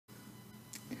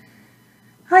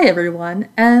Hi everyone,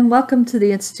 and welcome to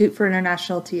the Institute for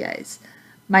International TAs.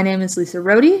 My name is Lisa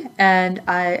Rohde, and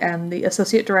I am the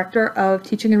Associate Director of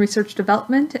Teaching and Research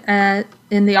Development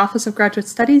in the Office of Graduate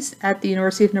Studies at the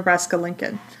University of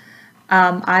Nebraska-Lincoln.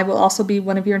 I will also be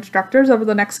one of your instructors over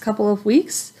the next couple of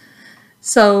weeks,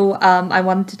 so I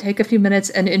wanted to take a few minutes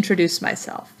and introduce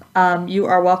myself. You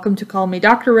are welcome to call me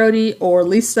Dr. Rohde or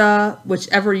Lisa,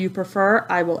 whichever you prefer.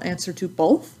 I will answer to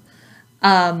both.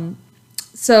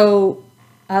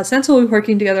 Since we'll be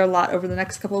working together a lot over the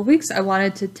next couple of weeks, I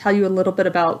wanted to tell you a little bit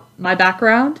about my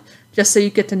background, just so you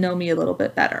get to know me a little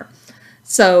bit better.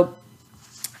 So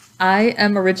I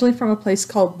am originally from a place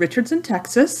called Richardson,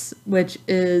 Texas, which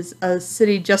is a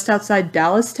city just outside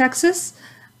Dallas, Texas.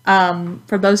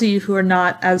 For those of you who are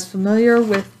not as familiar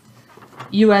with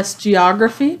U.S.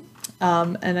 geography,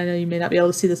 and I know you may not be able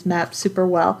to see this map super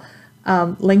well,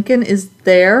 Lincoln is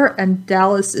there and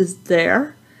Dallas is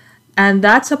there. And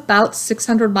that's about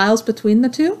 600 miles between the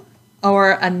two,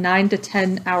 or a 9 to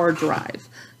 10 hour drive.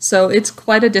 So it's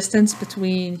quite a distance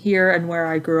between here and where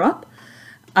I grew up.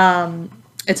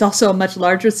 It's also a much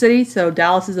larger city, so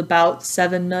Dallas is about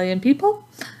 7 million people,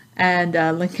 and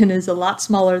Lincoln is a lot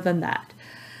smaller than that.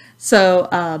 So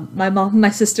my mom and my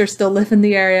sister still live in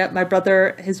the area. My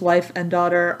brother, his wife, and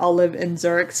daughter all live in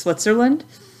Zurich, Switzerland.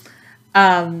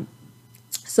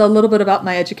 So a little bit about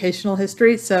my educational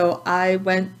history. So I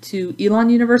went to Elon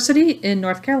University in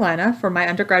North Carolina for my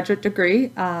undergraduate degree,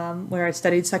 where I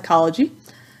studied psychology.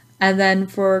 And then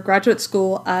for graduate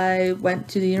school, I went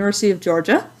to the University of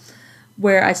Georgia,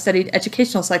 where I studied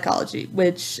educational psychology,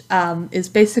 which is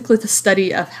basically the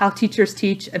study of how teachers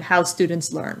teach and how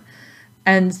students learn.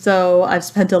 And so I've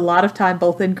spent a lot of time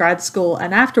both in grad school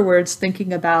and afterwards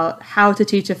thinking about how to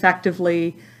teach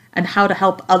effectively and how to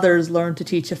help others learn to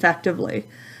teach effectively.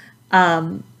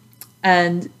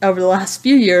 And over the last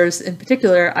few years in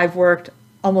particular, I've worked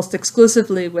almost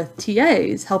exclusively with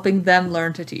TAs, helping them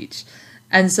learn to teach.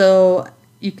 And so,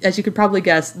 as you could probably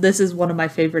guess, this is one of my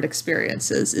favorite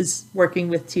experiences, is working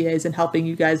with TAs and helping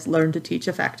you guys learn to teach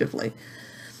effectively.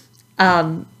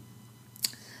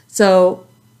 So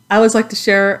I always like to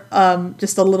share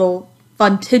just a little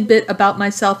fun tidbit about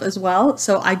myself as well.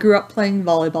 So I grew up playing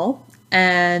volleyball.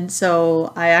 And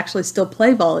so I actually still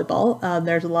play volleyball.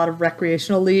 There's a lot of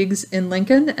recreational leagues in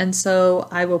Lincoln, and so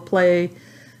I will play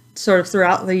sort of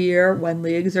throughout the year when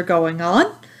leagues are going on,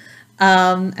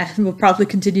 and will probably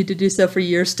continue to do so for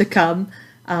years to come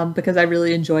because I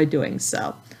really enjoy doing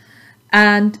so.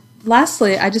 And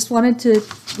lastly, I just wanted to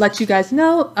let you guys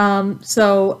know,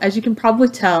 so as you can probably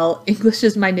tell, English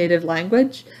is my native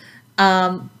language,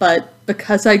 but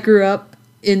because I grew up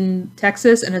in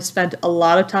Texas and have spent a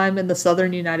lot of time in the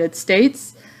southern United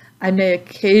States, I may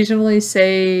occasionally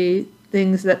say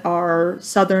things that are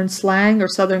southern slang or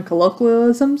southern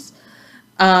colloquialisms,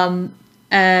 or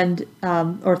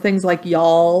things like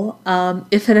y'all.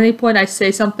 If at any point I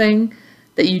say something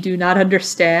that you do not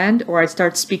understand, or I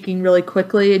start speaking really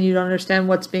quickly and you don't understand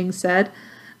what's being said,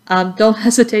 don't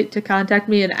hesitate to contact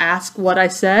me and ask what I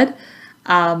said.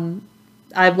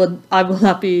 I will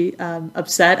not be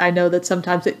upset. I know that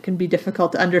sometimes it can be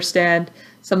difficult to understand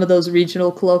some of those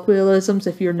regional colloquialisms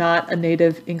if you're not a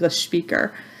native English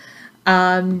speaker.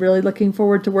 I'm really looking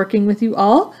forward to working with you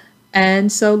all, and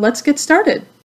so let's get started.